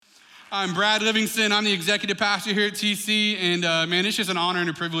I'm Brad Livingston. I'm the executive pastor here at TC, and man, it's just an honor and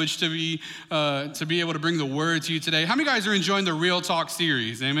a privilege to be able to bring the word to you today. How many guys are enjoying the Real Talk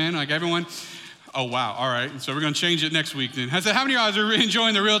series? Amen. Like everyone. Oh wow. All right. So we're gonna change it next week then. I said, how many of you guys are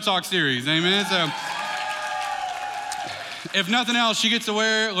enjoying the Real Talk series? Amen. So. If nothing else, you get to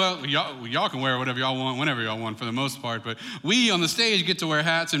wear, well, y'all can wear whatever y'all want, whenever y'all want for the most part, but we on the stage get to wear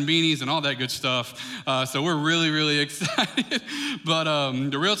hats and beanies and all that good stuff, so we're really, really excited. But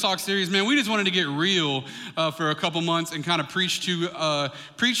the Real Talk series, man, we just wanted to get real for a couple months and kind of preach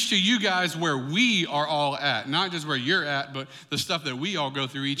to you guys where we are all at, not just where you're at, but the stuff that we all go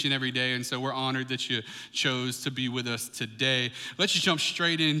through each and every day, and so we're honored that you chose to be with us today. Let's just jump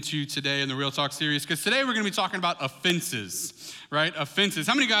straight into today in the Real Talk series, because today we're going to be talking about offenses. Right? Offenses.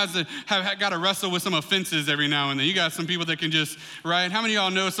 How many guys have got to wrestle with some offenses every now and then? You got some people that can just, right? How many of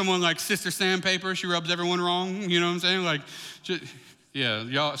y'all know someone like Sister Sandpaper? She rubs everyone wrong. You know what I'm saying? Like,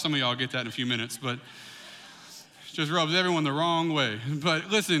 yeah, some of y'all get that in a few minutes, but just rubs everyone the wrong way.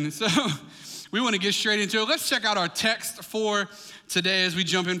 But listen, so we want to get straight into it. Let's check out our text for today as we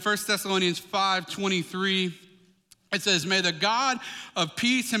jump in. 1 Thessalonians 5:23. It says, may the God of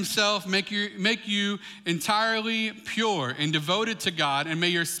peace himself make you entirely pure and devoted to God, and may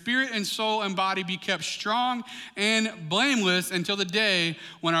your spirit and soul and body be kept strong and blameless until the day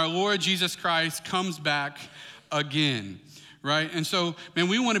when our Lord Jesus Christ comes back again, right? And so, man,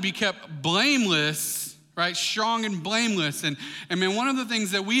 we want to be kept blameless, right? Strong and blameless. And man, one of the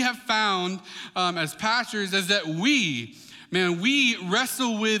things that we have found as pastors is that we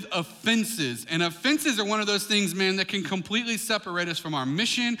wrestle with offenses. And offenses are one of those things, man, that can completely separate us from our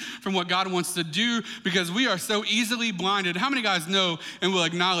mission, from what God wants to do, because we are so easily blinded. How many guys know and will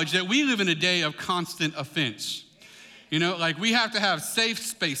acknowledge that we live in a day of constant offense? You know, like we have to have safe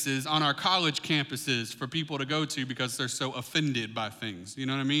spaces on our college campuses for people to go to because they're so offended by things. You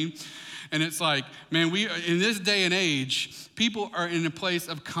know what I mean? And it's like, man, in this day and age, people are in a place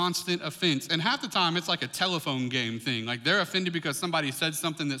of constant offense. And half the time, it's like a telephone game thing. Like they're offended because somebody said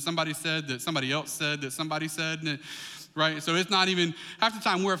something that somebody said, that somebody else said, that somebody said, right? So it's not even, half the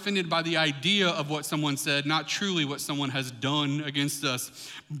time we're offended by the idea of what someone said, not truly what someone has done against us.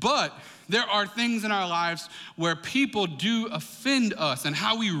 But there are things in our lives where people do offend us, and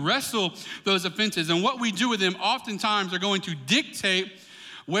how we wrestle those offenses and what we do with them oftentimes are going to dictate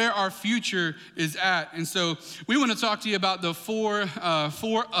where our future is at. And so we want to talk to you about the four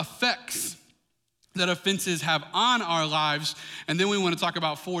effects that offenses have on our lives. And then we want to talk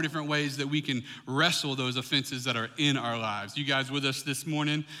about 4 different ways that we can wrestle those offenses that are in our lives. You guys with us this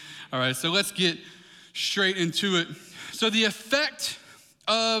morning? All right, so let's get straight into it. So the effects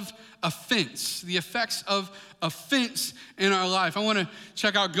of offense in our life. I want to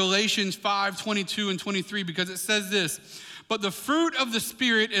check out Galatians 5:22 and 23, because it says this: but the fruit of the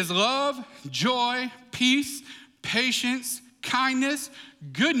Spirit is love, joy, peace, patience, kindness,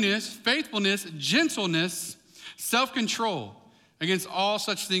 goodness, faithfulness, gentleness, self-control. Against all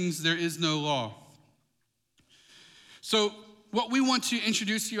such things there is no law. So what we want to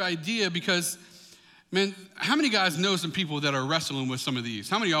introduce to you idea, because, man, how many guys know some people that are wrestling with some of these?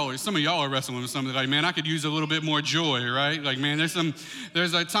 Some of y'all are wrestling with something like, man, I could use a little bit more joy, right? Like, man,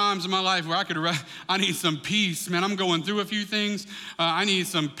 there's like times in my life where I need some peace, man. I'm going through a few things. I need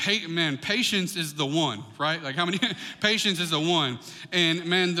some patience is the one, right? Like patience is the one. And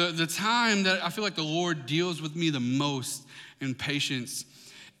man, the time that I feel like the Lord deals with me the most in patience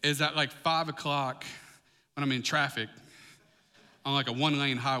is at like 5 o'clock when I'm in traffic on like a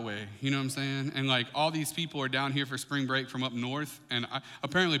 1-lane highway, you know what I'm saying? And like all these people are down here for spring break from up north, and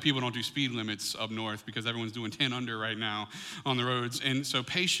apparently people don't do speed limits up north because everyone's doing 10 under right now on the roads. And so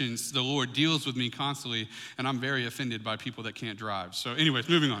patience, the Lord deals with me constantly, and I'm very offended by people that can't drive. So anyways,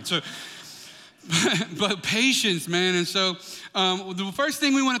 moving on. So, but patience, man. And so the first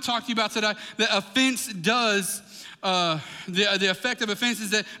thing we want to talk to you about today, that offense does, the effect of offense is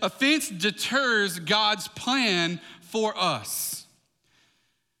that offense deters God's plan for us.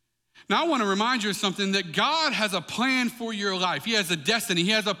 Now, I want to remind you of something, that God has a plan for your life. He has a destiny.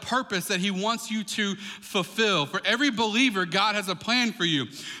 He has a purpose that he wants you to fulfill. For every believer, God has a plan for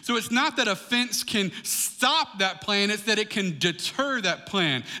you. So it's not that offense can stop that plan. It's that it can deter that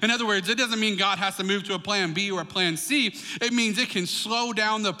plan. In other words, it doesn't mean God has to move to a plan B or a plan C. It means it can slow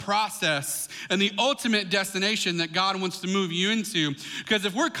down the process and the ultimate destination that God wants to move you into. Because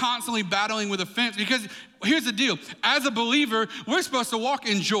if we're constantly battling with offense, because here's the deal. As a believer, we're supposed to walk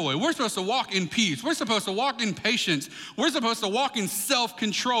in joy. We're supposed to walk in peace. We're supposed to walk in patience. We're supposed to walk in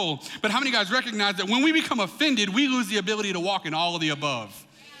self-control. But how many guys recognize that when we become offended, we lose the ability to walk in all of the above?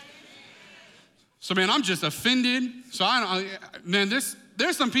 So, man, I'm just offended. So, there's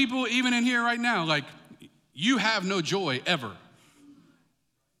there's some people even in here right now, like, you have no joy ever.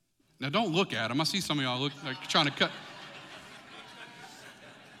 Now, don't look at them. I see some of y'all look like trying to cut.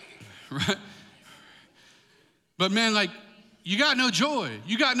 Right? But man, like, you got no joy.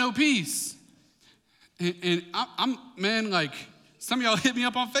 You got no peace. And I'm man, like, some of y'all hit me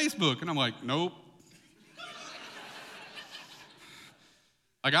up on Facebook, and I'm like, nope.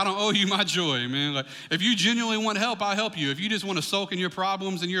 Like, I don't owe you my joy, man. Like, if you genuinely want help, I'll help you. If you just want to sulk in your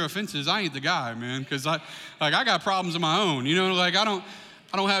problems and your offenses, I ain't the guy, man. Because I got problems of my own. You know, like, I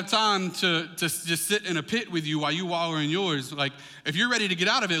don't have time to just sit in a pit with you while you wallow in yours. Like, if you're ready to get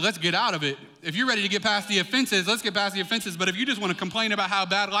out of it, let's get out of it. If you're ready to get past the offenses, let's get past the offenses. But if you just want to complain about how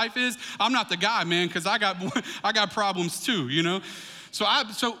bad life is, I'm not the guy, man, because I got problems too, you know?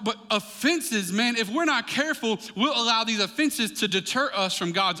 But offenses, man, if we're not careful, we'll allow these offenses to deter us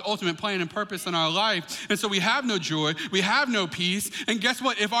from God's ultimate plan and purpose in our life. And so we have no joy, we have no peace. And guess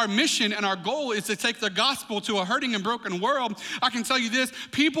what? If our mission and our goal is to take the gospel to a hurting and broken world, I can tell you this,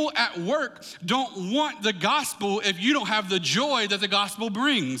 people at work don't want the gospel if you don't have the joy that the gospel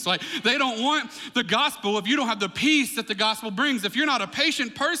brings. Like, they don't want the gospel if you don't have the peace that the gospel brings. If you're not a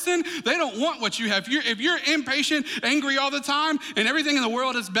patient person, they don't want what you have. If you're impatient, angry all the time, and everything in the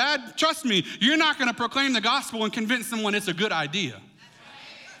world is bad, trust me, you're not going to proclaim the gospel and convince someone it's a good idea.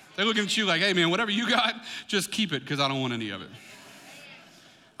 They're looking at you like, hey man, whatever you got, just keep it because I don't want any of it.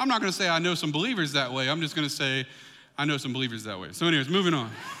 I'm not going to say I know some believers that way. I'm just going to say I know some believers that way. So anyways, moving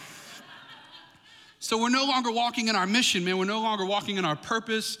on. So we're no longer walking in our mission, man. We're no longer walking in our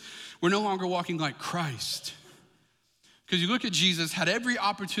purpose. We're no longer walking like Christ. Because you look at Jesus, had every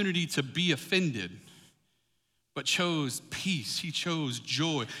opportunity to be offended, but chose peace. He chose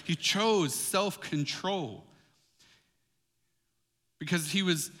joy. He chose self-control. Because he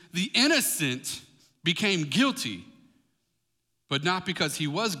was the innocent became guilty, but not because he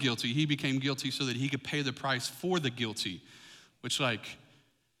was guilty. He became guilty so that he could pay the price for the guilty, which, like,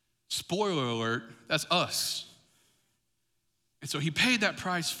 spoiler alert, that's us. And so he paid that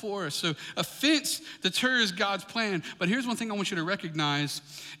price for us. So offense deters God's plan. But here's one thing I want you to recognize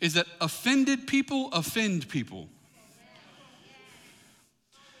is that offended people offend people.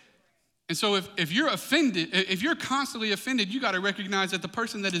 And so if you're offended, if you're constantly offended, you got to recognize that the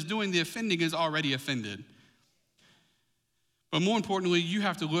person that is doing the offending is already offended. But more importantly, you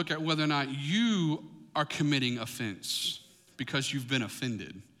have to look at whether or not you are committing offense because you've been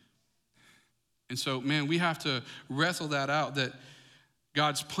offended. And so, man, we have to wrestle that out, that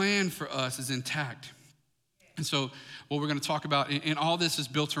God's plan for us is intact. And so what we're going to talk about, and all this is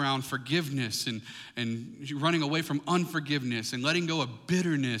built around forgiveness and running away from unforgiveness and letting go of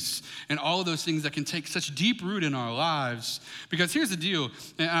bitterness and all of those things that can take such deep root in our lives. Because here's the deal,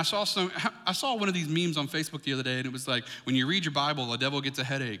 and I saw one of these memes on Facebook the other day, and it was like, when you read your Bible, the devil gets a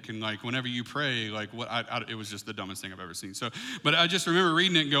headache, and like whenever you pray, like it was just the dumbest thing I've ever seen. So, but I just remember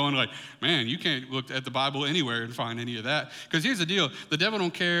reading it and going like, man, you can't look at the Bible anywhere and find any of that. Because here's the deal, the devil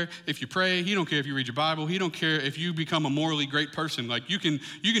don't care if you pray, he don't care if you read your Bible, he don't care if you become a morally great person. Like, you can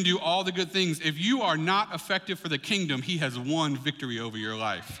do all the good things. If you are not effective for the kingdom, he has won victory over your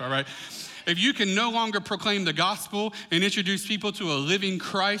life, all right? If you can no longer proclaim the gospel and introduce people to a living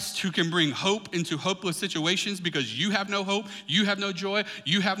Christ who can bring hope into hopeless situations because you have no hope, you have no joy,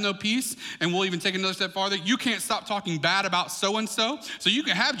 you have no peace, and we'll even take another step farther, you can't stop talking bad about so-and-so. So you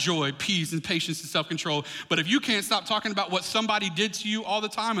can have joy, peace, and patience and self-control, but if you can't stop talking about what somebody did to you all the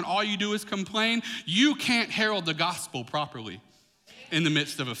time and all you do is complain, you can't herald the gospel properly in the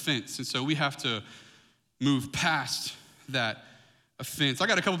midst of offense. And so we have to move past that offense. I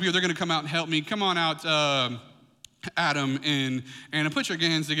got a couple people, they're going to come out and help me. Come on out, Adam and Anna. Put your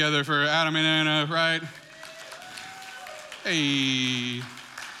hands together for Adam and Anna, right? Hey.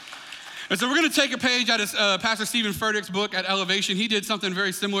 And so we're going to take a page out of Pastor Stephen Furtick's book at Elevation. He did something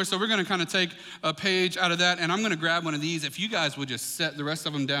very similar, so we're going to kind of take a page out of that, and I'm going to grab one of these. If you guys would just set the rest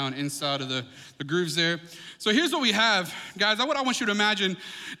of them down inside of the grooves there. So here's what we have. Guys, what I want you to imagine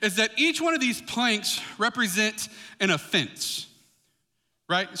is that each one of these planks represent an offense.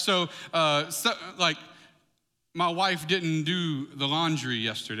 Right? So, like, my wife didn't do the laundry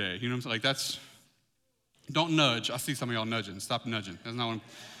yesterday. You know what I'm saying? Like, that's, don't nudge. I see some of y'all nudging. Stop nudging. That's not what I'm,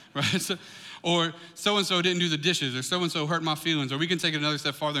 right? So, or so-and-so didn't do the dishes, or so-and-so hurt my feelings, or we can take it another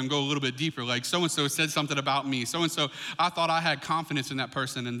step farther and go a little bit deeper. Like, so-and-so said something about me. So-and-so, I thought I had confidence in that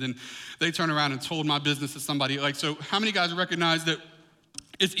person, and then they turned around and told my business to somebody. Like, so how many guys recognize that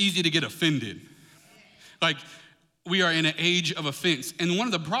it's easy to get offended? Like, we are in an age of offense. And one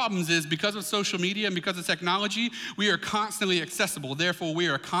of the problems is because of social media and because of technology, we are constantly accessible. Therefore, we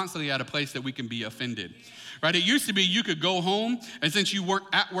are constantly at a place that we can be offended. Right? It used to be you could go home, and since you weren't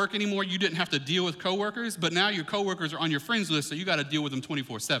at work anymore, you didn't have to deal with coworkers, but now your coworkers are on your friends list, so you got to deal with them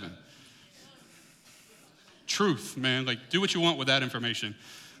 24/7. Truth, man. Like, do what you want with that information.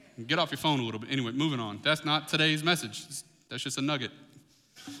 Get off your phone a little bit. Anyway, moving on. That's not today's message. That's just a nugget.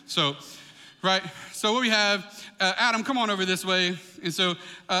 So, right? So what we have, Adam, come on over this way. And so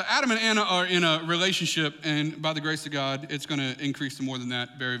Adam and Anna are in a relationship, and by the grace of God, it's going to increase to more than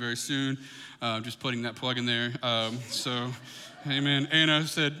that very, very soon. Just putting that plug in there. So, amen. Anna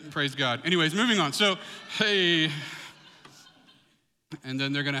said, praise God. Anyways, moving on. So, hey. And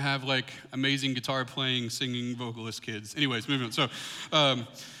then they're going to have like amazing guitar playing, singing vocalist kids. Anyways, moving on. So,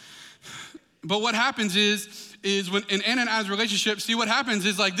 but what happens is when in Anna and I's relationship, see what happens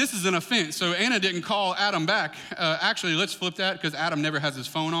is like this is an offense. So Anna didn't call Adam back. Actually, let's flip that because Adam never has his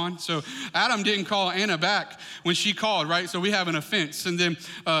phone on. So Adam didn't call Anna back when she called, right? So we have an offense. And then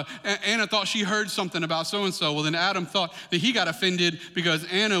Anna thought she heard something about so-and-so. Well, then Adam thought that he got offended because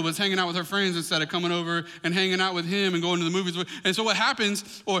Anna was hanging out with her friends instead of coming over and hanging out with him and going to the movies. And so what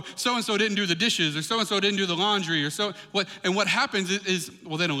happens, or so-and-so didn't do the dishes, or so-and-so didn't do the laundry, or so what? And what happens is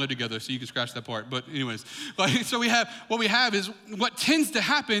well, they don't live together, so you can scratch that part. But anyways, like, so what tends to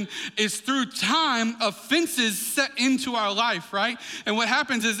happen is through time, offenses set into our life, right? And what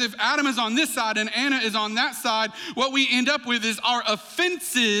happens is if Adam is on this side and Anna is on that side, what we end up with is our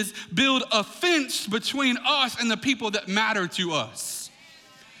offenses build a fence between us and the people that matter to us.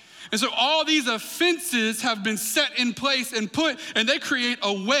 And so all these offenses have been set in place and they create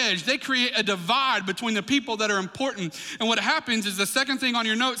a wedge. They create a divide between the people that are important. And what happens is the second thing on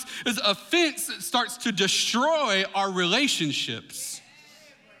your notes is offense starts to destroy our relationships.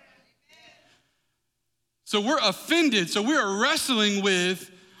 So we're offended. So we are wrestling with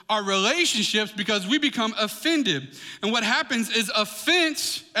our relationships because we become offended. And what happens is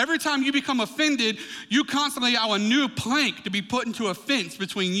offense, every time you become offended, you constantly allow a new plank to be put into a fence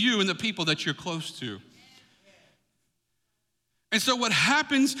between you and the people that you're close to. And so what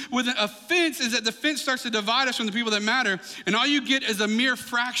happens with an offense is that the fence starts to divide us from the people that matter, and all you get is a mere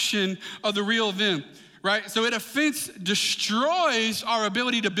fraction of the real them. Right? So an offense destroys our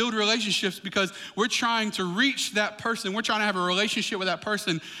ability to build relationships because we're trying to reach that person. We're trying to have a relationship with that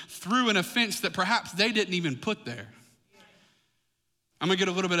person through an offense that perhaps they didn't even put there. I'm going to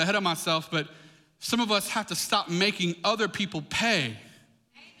get a little bit ahead of myself, but some of us have to stop making other people pay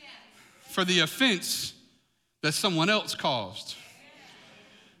for the offense that someone else caused.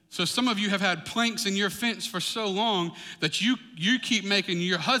 So some of you have had planks in your fence for so long that you keep making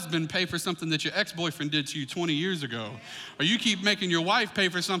your husband pay for something that your ex-boyfriend did to you 20 years ago. Or you keep making your wife pay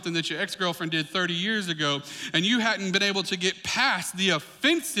for something that your ex-girlfriend did 30 years ago. And you hadn't been able to get past the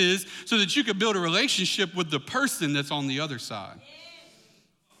offenses so that you could build a relationship with the person that's on the other side.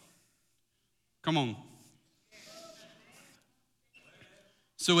 Come on.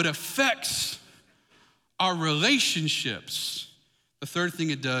 So it affects our relationships. The third thing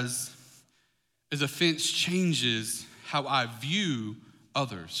it does is offense changes how I view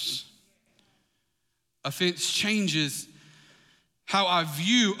others. Offense changes how I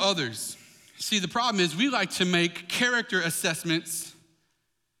view others. See, the problem is we like to make character assessments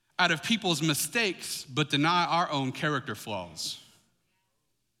out of people's mistakes, but deny our own character flaws.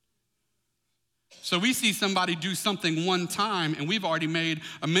 So we see somebody do something one time and we've already made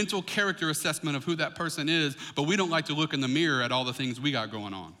a mental character assessment of who that person is, but we don't like to look in the mirror at all the things we got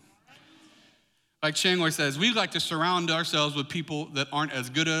going on. Like Chandler says, we like to surround ourselves with people that aren't as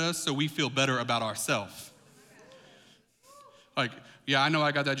good as us so we feel better about ourselves. Like, yeah, I know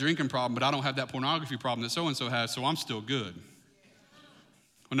I got that drinking problem, but I don't have that pornography problem that so-and-so has, so I'm still good.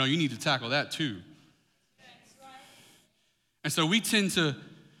 Well, no, you need to tackle that too. And so we tend to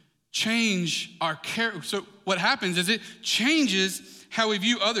change our character. So what happens is it changes how we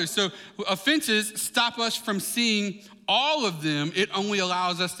view others. So offenses stop us from seeing all of them. It only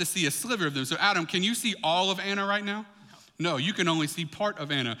allows us to see a sliver of them. So Adam, can you see all of Anna right now? No, you can only see part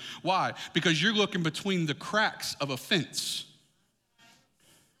of Anna. Why? Because you're looking between the cracks of offense.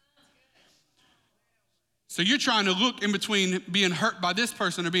 So you're trying to look in between being hurt by this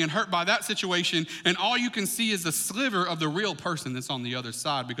person or being hurt by that situation, and all you can see is a sliver of the real person that's on the other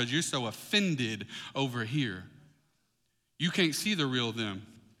side because you're so offended over here. You can't see the real them.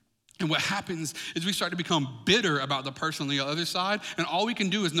 And what happens is we start to become bitter about the person on the other side, and all we can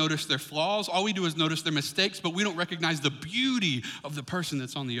do is notice their flaws, all we do is notice their mistakes, but we don't recognize the beauty of the person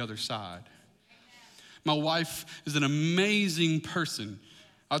that's on the other side. My wife is an amazing person.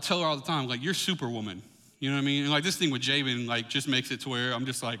 I'll tell her all the time, like, you're Superwoman. You know what I mean? And like this thing with Jabin, like just makes it to where I'm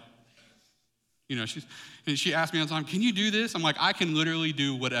just like, she asked me all the time, can you do this? I'm like, I can literally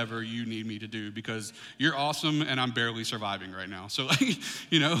do whatever you need me to do because you're awesome and I'm barely surviving right now. So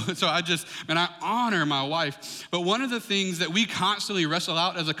so I honor my wife. But one of the things that we constantly wrestle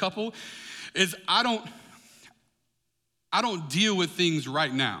out as a couple is I don't deal with things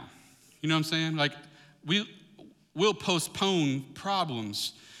right now. You know what I'm saying? Like we'll postpone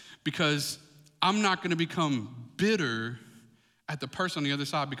problems because I'm not going to become bitter at the person on the other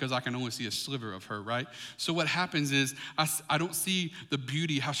side because I can only see a sliver of her, right? So what happens is I don't see the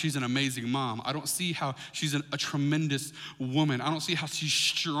beauty, how she's an amazing mom. I don't see how she's a tremendous woman. I don't see how she's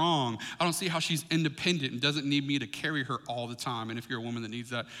strong. I don't see how she's independent and doesn't need me to carry her all the time. And if you're a woman that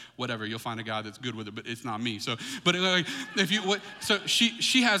needs that, whatever, you'll find a guy that's good with it, but it's not me. So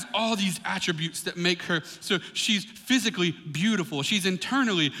she has all these attributes that make her, so she's physically beautiful. She's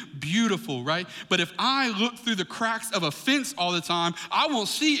internally beautiful, right? But if I look through the cracks of a fence all the time, I won't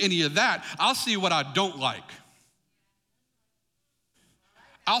see any of that. I'll see what I don't like.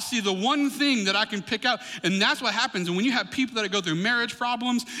 I'll see the one thing that I can pick out. And that's what happens. And when you have people that go through marriage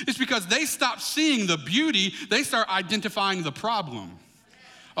problems, it's because they stop seeing the beauty, they start identifying the problem.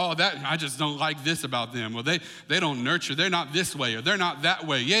 Oh, I just don't like this about them. Well, they don't nurture. They're not this way or they're not that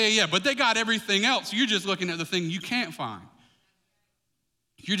way. Yeah. But they got everything else. You're just looking at the thing you can't find.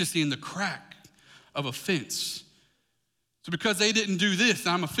 You're just seeing the crack of a fence. So because they didn't do this,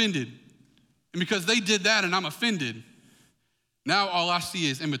 I'm offended. And because they did that and I'm offended, now all I see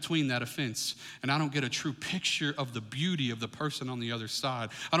is in between that offense. And I don't get a true picture of the beauty of the person on the other side.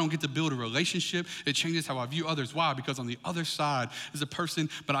 I don't get to build a relationship. It changes how I view others. Why? Because on the other side is a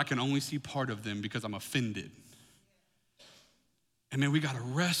person, but I can only see part of them because I'm offended. And man, we got to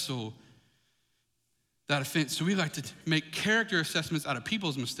wrestle that offense. So we like to make character assessments out of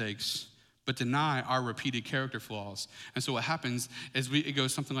people's mistakes, but deny our repeated character flaws. And so what happens is it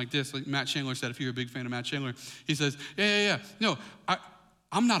goes something like this. Like Matt Chandler said, if you're a big fan of Matt Chandler, he says, yeah. No,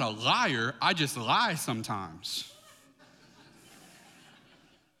 I'm not a liar. I just lie sometimes.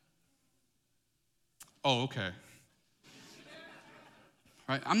 Oh, okay.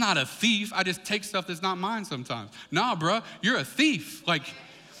 Right? I'm not a thief. I just take stuff that's not mine sometimes. Nah, bruh, you're a thief. Like,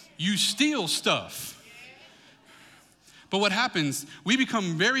 you steal stuff. But what happens, we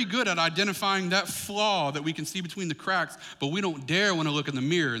become very good at identifying that flaw that we can see between the cracks, but we don't dare want to look in the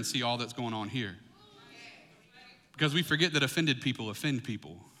mirror and see all that's going on here. Because we forget that offended people offend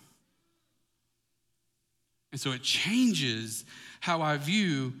people. And so it changes how I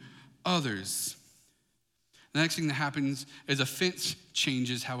view others. The next thing that happens is offense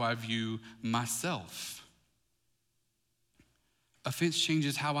changes how I view myself. Offense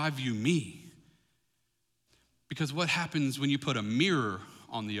changes how I view me. Because what happens when you put a mirror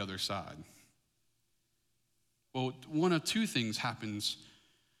on the other side? Well, one of two things happens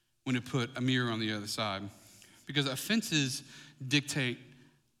when you put a mirror on the other side. Because offenses dictate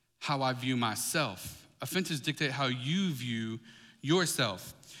how I view myself. Offenses dictate how you view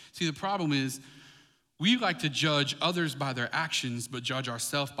yourself. See, the problem is we like to judge others by their actions, but judge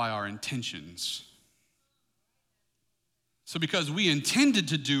ourselves by our intentions. So because we intended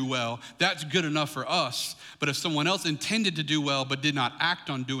to do well, that's good enough for us. But if someone else intended to do well but did not act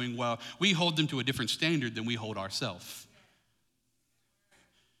on doing well, we hold them to a different standard than we hold ourselves.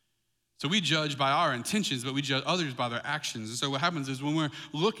 So we judge by our intentions, but we judge others by their actions. And so what happens is when we're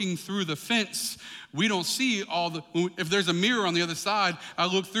looking through the fence, we don't see if there's a mirror on the other side, I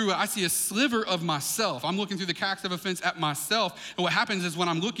look through it, I see a sliver of myself. I'm looking through the cracks of a fence at myself. And what happens is when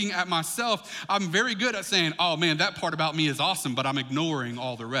I'm looking at myself, I'm very good at saying, oh man, that part about me is awesome, but I'm ignoring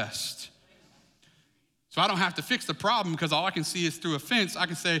all the rest. So I don't have to fix the problem because all I can see is through a fence. I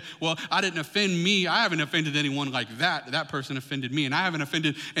can say, well, I didn't offend me. I haven't offended anyone like that. That person offended me. And I haven't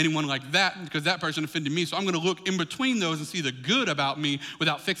offended anyone like that because that person offended me. So I'm going to look in between those and see the good about me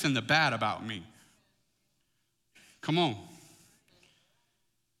without fixing the bad about me. Come on.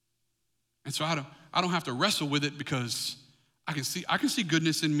 And so I don't have to wrestle with it because I can see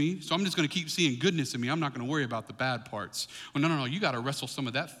goodness in me, so I'm just going to keep seeing goodness in me. I'm not going to worry about the bad parts. Well, no, you got to wrestle some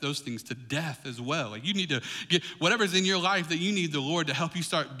of those things to death as well. Like you need to get whatever's in your life that you need the Lord to help you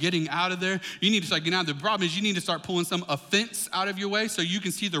start getting out of there. You need to start getting out. The problem is you need to start pulling some offense out of your way so you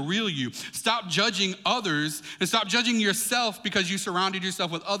can see the real you. Stop judging others and stop judging yourself because you surrounded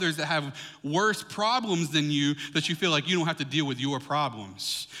yourself with others that have worse problems than you that you feel like you don't have to deal with your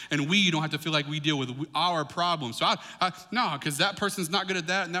problems. And we don't have to feel like we deal with our problems. So no, because that person's not good at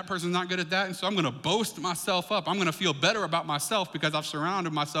that and that person's not good at that. And so I'm going to boast myself up. I'm going to feel better about myself because I've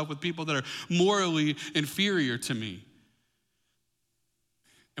surrounded myself with people that are morally inferior to me.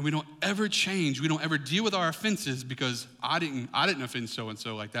 And we don't ever change. We don't ever deal with our offenses because I didn't offend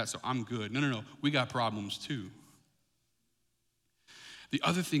so-and-so like that, so I'm good. No. We got problems too. The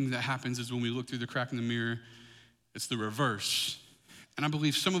other thing that happens is when we look through the crack in the mirror, it's the reverse. And I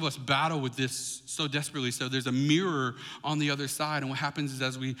believe some of us battle with this so desperately. So there's a mirror on the other side. And what happens is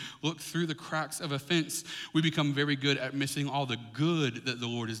as we look through the cracks of offense, we become very good at missing all the good that the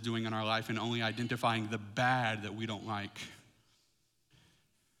Lord is doing in our life and only identifying the bad that we don't like.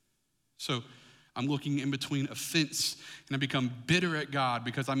 So I'm looking in between offense and I become bitter at God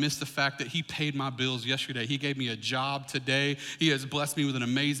because I miss the fact that he paid my bills yesterday. He gave me a job today. He has blessed me with an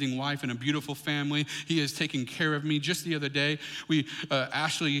amazing wife and a beautiful family. He has taken care of me. Just the other day,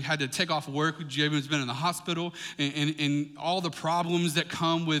 Ashley had to take off work. Jabin's been in the hospital and all the problems that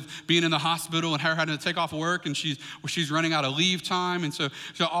come with being in the hospital and her having to take off work and she's running out of leave time. And so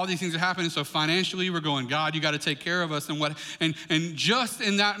all these things are happening. So financially, we're going, God, you got to take care of us. And just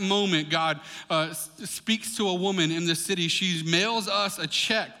in that moment, God speaks to a woman in the city. She mails us a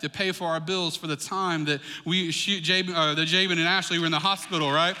check to pay for our bills for the time that Jabin and Ashley were in the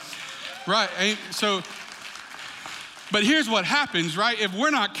hospital, right? Right. So, but here's what happens, right? If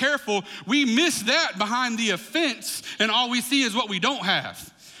we're not careful, we miss that behind the offense, and all we see is what we don't have.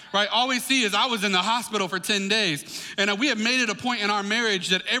 Right? All we see is I was in the hospital for 10 days. And we have made it a point in our marriage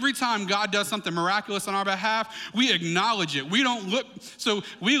that every time God does something miraculous on our behalf, we acknowledge it. We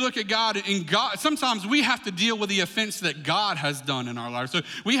look at God, and God, sometimes we have to deal with the offense that God has done in our lives. So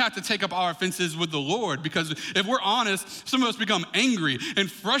we have to take up our offenses with the Lord, because if we're honest, some of us become angry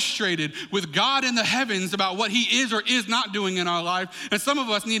and frustrated with God in the heavens about what he is or is not doing in our life. And some of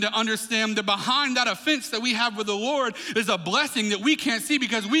us need to understand that behind that offense that we have with the Lord is a blessing that we can't see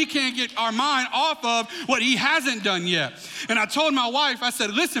because we can't get our mind off of what he hasn't done yet. And I told my wife, I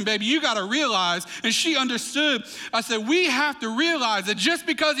said, listen, baby, you got to realize, and she understood. I said, we have to realize that just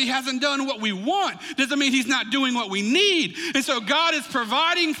because he hasn't done what we want doesn't mean he's not doing what we need. And so God is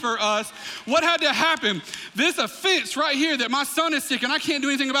providing for us. What had to happen? This offense right here that my son is sick and I can't do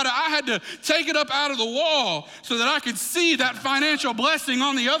anything about it, I had to take it up out of the wall so that I could see that financial blessing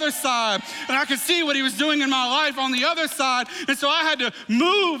on the other side, and I could see what he was doing in my life on the other side. And so I had to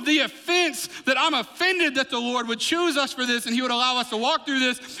move the offense that I'm offended that the Lord would choose us for this and he would allow us to walk through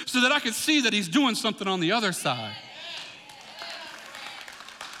this so that I could see that he's doing something on the other side.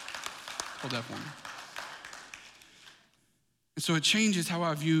 Hold that for me. And so it changes how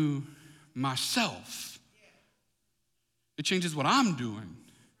I view myself. It changes what I'm doing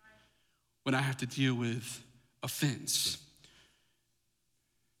when I have to deal with offense.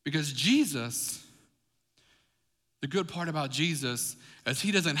 Because Jesus, the good part about Jesus is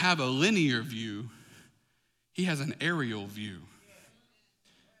he doesn't have a linear view, he has an aerial view.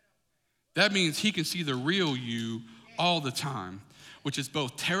 That means he can see the real you all the time, which is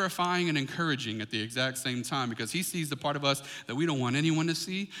both terrifying and encouraging at the exact same time, because he sees the part of us that we don't want anyone to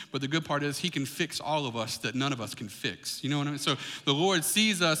see, but the good part is he can fix all of us that none of us can fix. You know what I mean? So the Lord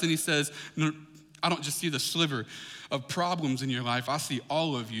sees us and he says, no, I don't just see the sliver of problems in your life, I see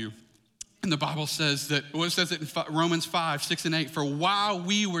all of you. And the Bible says that, well, it says it in Romans 5, 6, and 8, for while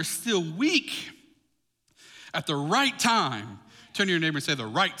we were still weak, at the right time, turn to your neighbor and say, the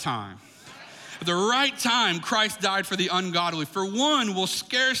right time. At the right time, Christ died for the ungodly. For one will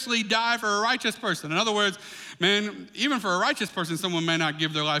scarcely die for a righteous person. In other words, man, even for a righteous person, someone may not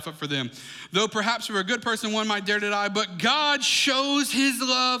give their life up for them. Though perhaps for a good person, one might dare to die. But God shows his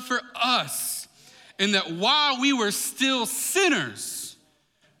love for us in that while we were still sinners,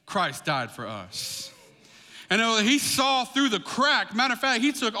 Christ died for us. And he saw through the crack. Matter of fact,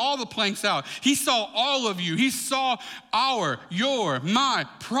 he took all the planks out. He saw all of you. He saw my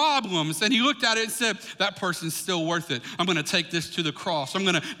problems. And he looked at it and said, that person's still worth it. I'm going to take this to the cross. I'm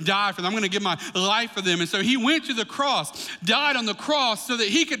going to die for them. I'm going to give my life for them. And so he went to the cross, died on the cross so that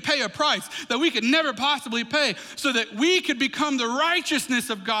he could pay a price that we could never possibly pay, so that we could become the righteousness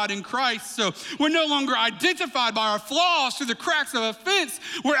of God in Christ. So we're no longer identified by our flaws through the cracks of offense.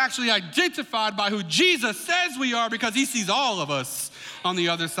 We're actually identified by who Jesus says we are, because he sees all of us on the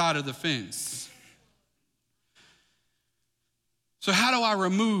other side of the fence. So how do I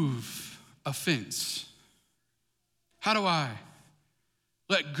remove offense? How do I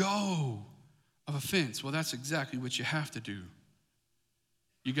let go of offense? Well, that's exactly what you have to do.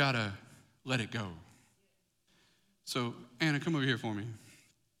 You got to let it go. So, Anna, come over here for me.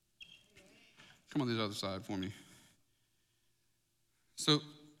 Come on this other side for me. So,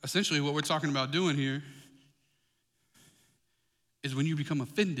 essentially what we're talking about doing here is when you become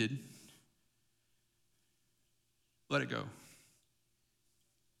offended, let it go.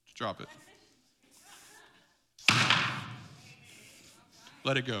 Just drop it.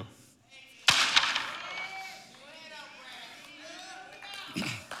 let it go.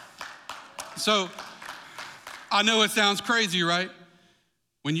 So, I know it sounds crazy, right?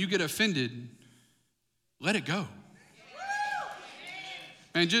 When you get offended, let it go.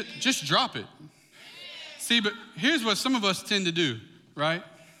 And just drop it. See, but here's what some of us tend to do, right?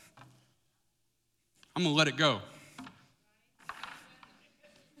 I'm gonna let it go.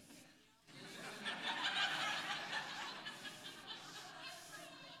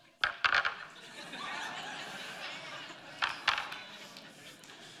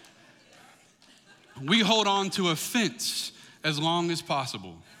 We hold on to offense as long as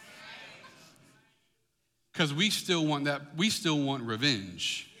possible. Because we still want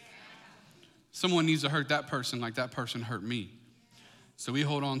revenge. Someone needs to hurt that person like that person hurt me. So we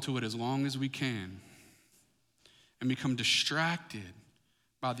hold on to it as long as we can and become distracted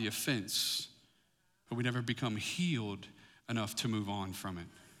by the offense, but we never become healed enough to move on from it.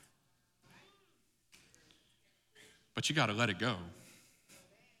 But you gotta let it go.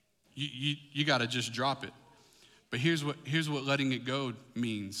 You gotta just drop it. But here's what letting it go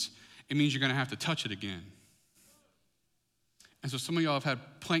means. It means you're gonna have to touch it again. And so some of y'all have had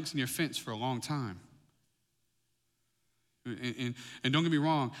planks in your fence for a long time. And don't get me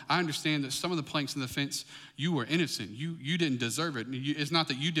wrong, I understand that some of the planks in the fence, you were innocent. You didn't deserve it. It's not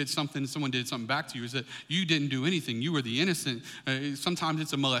that you did something, someone did something back to you. It's that you didn't do anything. You were the innocent. Sometimes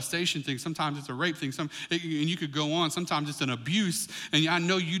it's a molestation thing. Sometimes it's a rape thing. And you could go on. Sometimes it's an abuse. And I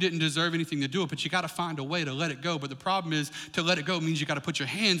know you didn't deserve anything to do it, but you got to find a way to let it go. But the problem is, to let it go means you got to put your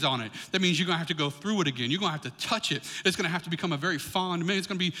hands on it. That means you're going to have to go through it again. You're going to have to touch it. It's going to have to become a very fond memory. It's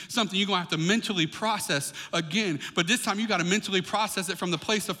going to be something you're going to have to mentally process again. But this time you got to mentally process it from the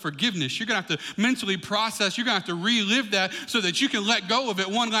place of forgiveness. You're going to have to mentally process. You're going to have to relive that so that you can let go of it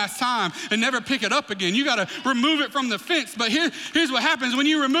one last time and never pick it up again. You got to remove it from the fence. But here's what happens. When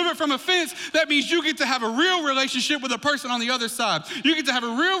you remove it from a fence, that means you get to have a real relationship with a person on the other side. You get to have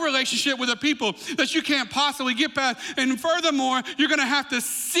a real relationship with a people that you can't possibly get past. And furthermore, you're going to have to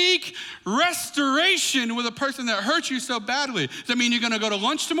seek restoration with a person that hurt you so badly. Does that mean you're going to go to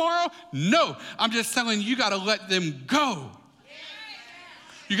lunch tomorrow? No. I'm just telling you got to let them go.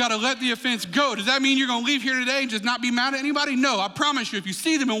 You got to let the offense go. Does that mean you're going to leave here today and just not be mad at anybody? No, I promise you, if you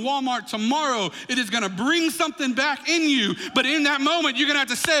see them in Walmart tomorrow, it is going to bring something back in you. But in that moment, you're going to have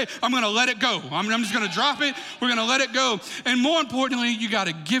to say, I'm going to let it go. I'm just going to drop it. We're going to let it go. And more importantly, you got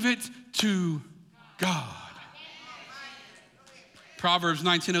to give it to God. Proverbs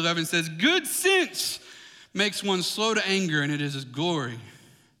 19:11 says, good sense makes one slow to anger, and it is his glory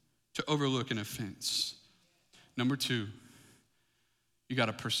to overlook an offense. Number 2. You got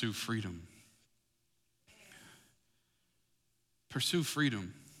to pursue freedom. Pursue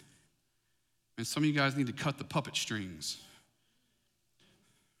freedom. And some of you guys need to cut the puppet strings.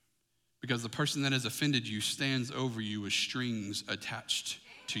 Because the person that has offended you stands over you with strings attached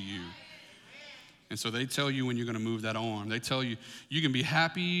to you. And so they tell you when you're going to move that arm. They tell you, you can be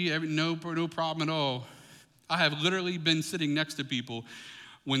happy, no problem at all. I have literally been sitting next to people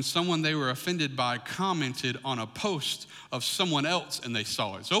when someone they were offended by commented on a post of someone else and they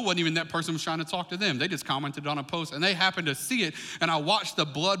saw it. So it wasn't even that person was trying to talk to them. They just commented on a post and they happened to see it, and I watched the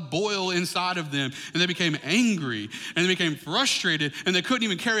blood boil inside of them, and they became angry and they became frustrated, and they couldn't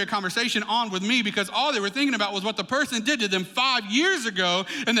even carry a conversation on with me because all they were thinking about was what the person did to them 5 years ago,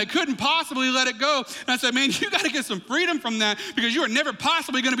 and they couldn't possibly let it go. And I said, man, you got to get some freedom from that, because you are never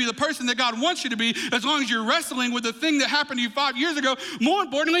possibly going to be the person that God wants you to be as long as you're wrestling with the thing that happened to you 5 years ago. More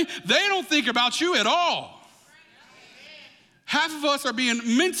importantly, they don't think about you at all. Half of us are being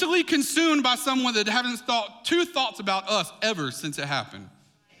mentally consumed by someone that haven't thought 2 thoughts about us ever since it happened.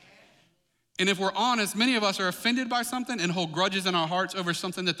 And if we're honest, many of us are offended by something and hold grudges in our hearts over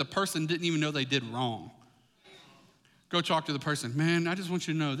something that the person didn't even know they did wrong. Go talk to the person. Man, I just want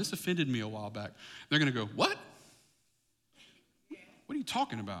you to know, this offended me a while back. They're going to go, what? What are you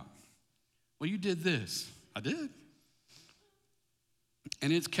talking about? Well, you did this. I did.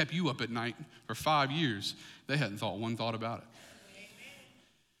 And it's kept you up at night for 5 years. They hadn't thought one thought about it.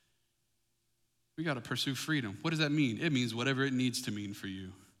 We got to pursue freedom. What does that mean? It means whatever it needs to mean for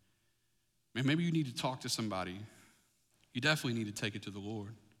you. Man, maybe you need to talk to somebody. You definitely need to take it to the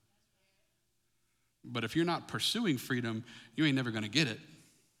Lord. But if you're not pursuing freedom, you ain't never going to get it.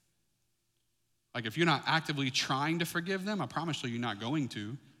 Like if you're not actively trying to forgive them, I promise you you're not going to.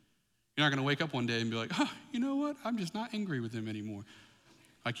 You're not going to wake up one day and be like, you know what? I'm just not angry with them anymore.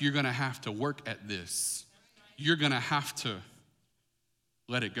 Like you're going to have to work at this. You're going to have to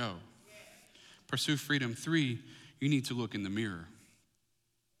let it go. Pursue freedom. 3, you need to look in the mirror.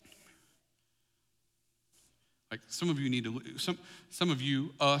 Like some of you need to, some of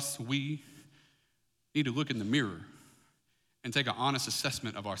you, us, we need to look in the mirror and take an honest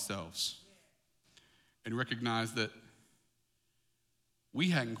assessment of ourselves and recognize that we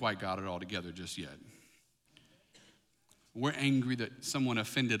hadn't quite got it all together just yet. We're angry that someone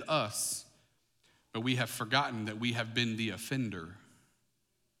offended us, but we have forgotten that we have been the offender.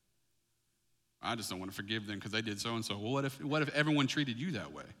 I just don't want to forgive them because they did so-and-so. Well, what if everyone treated you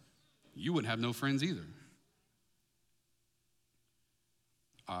that way? You wouldn't have no friends either.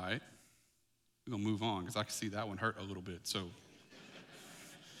 All right, we're going to move on because I can see that one hurt a little bit. So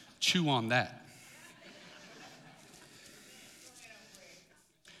chew on that.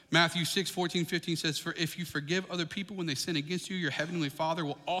 Matthew 6:14-15 says, for if you forgive other people when they sin against you, your heavenly Father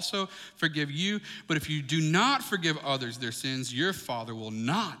will also forgive you. But if you do not forgive others their sins, your Father will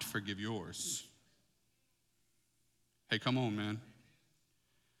not forgive yours. Hey, come on, man.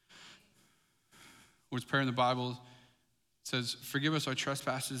 Lord's Prayer in the Bible says, forgive us our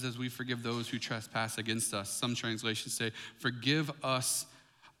trespasses as we forgive those who trespass against us. Some translations say, forgive us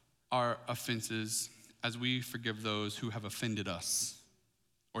our offenses as we forgive those who have offended us,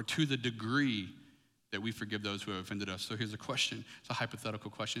 or to the degree that we forgive those who have offended us. So here's a question. It's a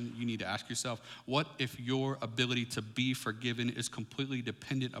hypothetical question you need to ask yourself. What if your ability to be forgiven is completely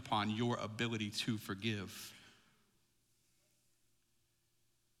dependent upon your ability to forgive?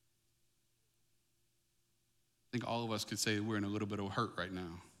 I think all of us could say we're in a little bit of hurt right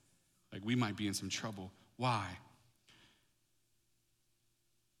now. Like we might be in some trouble. Why?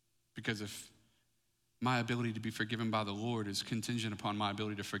 Because if my ability to be forgiven by the Lord is contingent upon my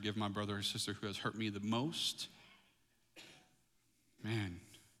ability to forgive my brother or sister who has hurt me the most, man,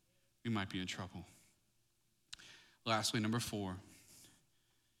 we might be in trouble. Lastly, number 4,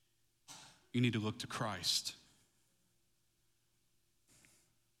 you need to look to Christ.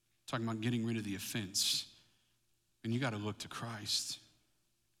 Talking about getting rid of the offense. And you got to look to Christ.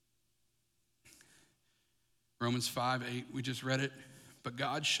 Romans 5:8, we just read it. But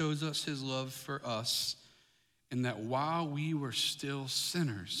God shows us his love for us in that while we were still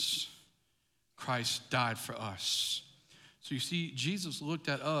sinners, Christ died for us. So you see, Jesus looked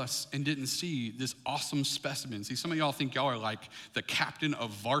at us and didn't see this awesome specimen. See, some of y'all think y'all are like the captain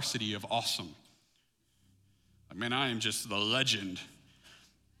of varsity of awesome. Like, man, I am just the legend.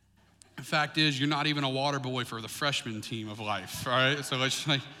 The fact is, you're not even a water boy for the freshman team of life, all right? So let's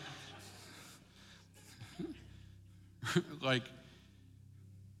like,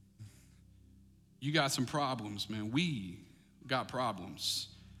 you got some problems, man. We got problems.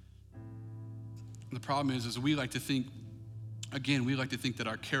 And the problem is we like to think, again, we like to think that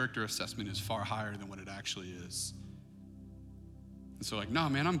our character assessment is far higher than what it actually is. And so like, no,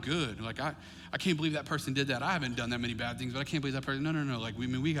 man, I'm good. Like, I can't believe that person did that. I haven't done that many bad things, but I can't believe that person. No. Like,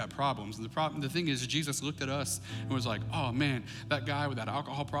 we got problems. And the thing is, Jesus looked at us and was like, oh, man, that guy with that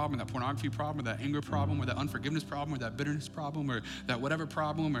alcohol problem, or that pornography problem, or that anger problem, or that unforgiveness problem, or that bitterness problem, or that whatever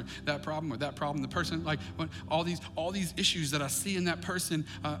problem, or that problem, or that problem. The person, like, all these issues that I see in that person,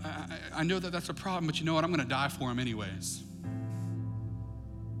 I know that that's a problem, but you know what? I'm going to die for him anyways.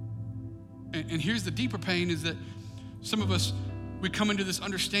 And here's the deeper pain is that some of us, we come into this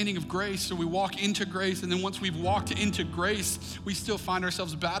understanding of grace, so we walk into grace, and then once we've walked into grace, we still find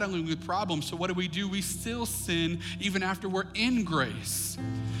ourselves battling with problems. So what do? We still sin even after we're in grace.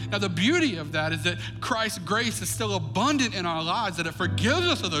 Now, the beauty of that is that Christ's grace is still abundant in our lives, that it forgives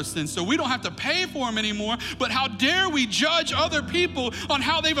us of those sins, so we don't have to pay for them anymore. But how dare we judge other people on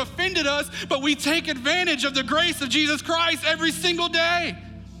how they've offended us, but we take advantage of the grace of Jesus Christ every single day.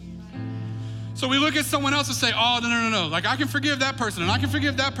 So we look at someone else and say, oh, no. Like, I can forgive that person and I can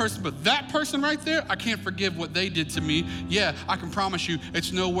forgive that person, but that person right there, I can't forgive what they did to me. Yeah, I can promise you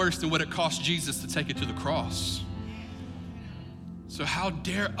it's no worse than what it cost Jesus to take it to the cross. So how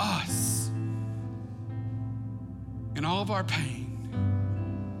dare us, in all of our pain,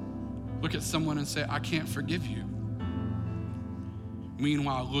 look at someone and say, I can't forgive you.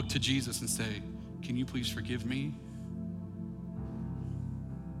 Meanwhile, look to Jesus and say, can you please forgive me?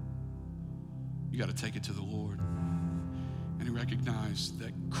 You got to take it to the Lord and recognize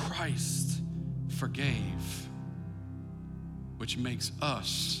that Christ forgave, which makes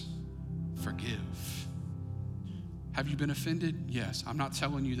us forgive. Have you been offended? Yes. I'm not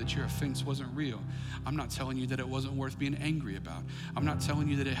telling you that your offense wasn't real. I'm not telling you that it wasn't worth being angry about. I'm not telling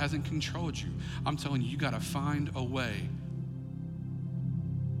you that it hasn't controlled you. I'm telling you, you got to find a way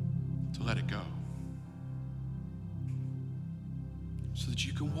to let it go, so that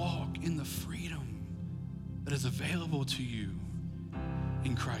you can walk in the freedom that is available to you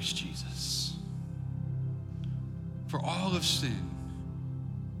in Christ Jesus. For all of sin,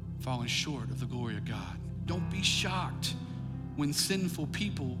 fallen short of the glory of God. Don't be shocked when sinful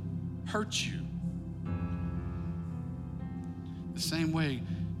people hurt you. The same way,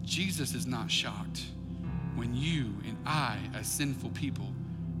 Jesus is not shocked when you and I, as sinful people,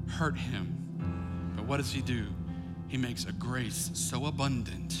 hurt him. But what does he do? He makes a grace so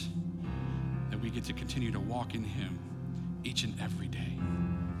abundant that we get to continue to walk in him each and every day.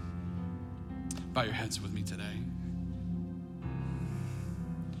 Bow your heads with me today.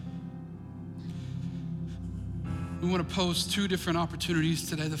 We want to pose two different opportunities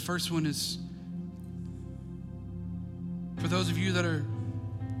today. The first one is for those of you that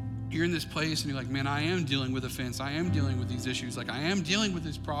you're in this place and you're like, man, I am dealing with offense. I am dealing with these issues. Like, I am dealing with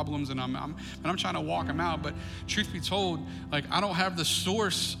these problems, and I'm trying to walk them out. But truth be told, like, I don't have the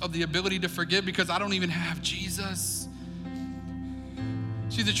source of the ability to forgive because I don't even have Jesus.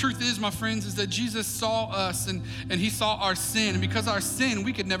 See, the truth is, my friends, is that Jesus saw us and he saw our sin. And because of our sin,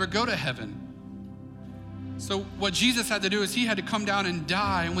 we could never go to heaven. So what Jesus had to do is he had to come down and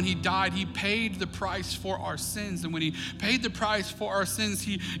die. And when he died, he paid the price for our sins. And when he paid the price for our sins,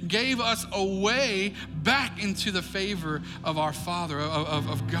 he gave us a way back into the favor of our Father,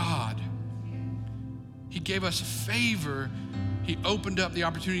 of God. He gave us favor. He opened up the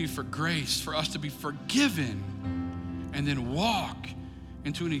opportunity for grace, for us to be forgiven and then walk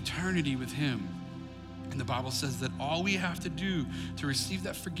into an eternity with him. And the Bible says that all we have to do to receive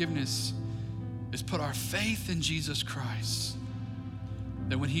that forgiveness is put our faith in Jesus Christ.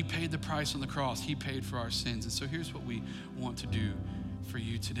 That when he paid the price on the cross, he paid for our sins. And so here's what we want to do for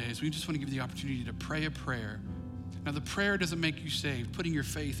you today is we just want to give you the opportunity to pray a prayer. Now, the prayer doesn't make you saved. Putting your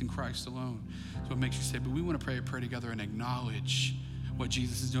faith in Christ alone is what makes you saved. But we want to pray a prayer together and acknowledge what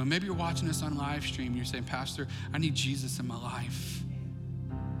Jesus is doing. Maybe you're watching this on live stream and you're saying, Pastor, I need Jesus in my life.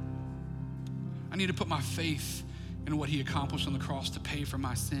 I need to put my faith in what he accomplished on the cross to pay for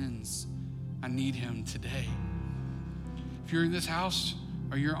my sins. I need him today. If you're in this house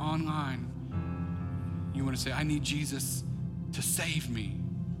or you're online, you want to say, I need Jesus to save me.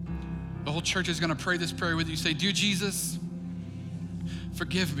 The whole church is going to pray this prayer with you. Say, dear Jesus,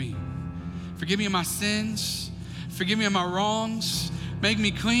 forgive me. Forgive me of my sins. Forgive me of my wrongs. Make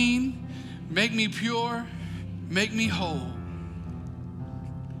me clean. Make me pure. Make me whole.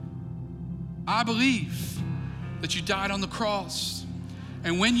 I believe that you died on the cross.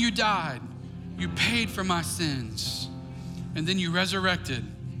 And when you died, you paid for my sins. And then you resurrected.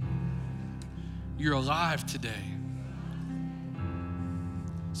 You're alive today.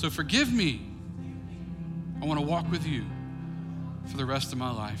 So forgive me. I want to walk with you for the rest of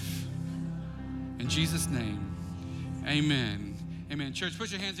my life. In Jesus' name, amen. Amen. Church, put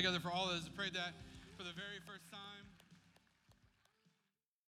your hands together for all those that prayed that.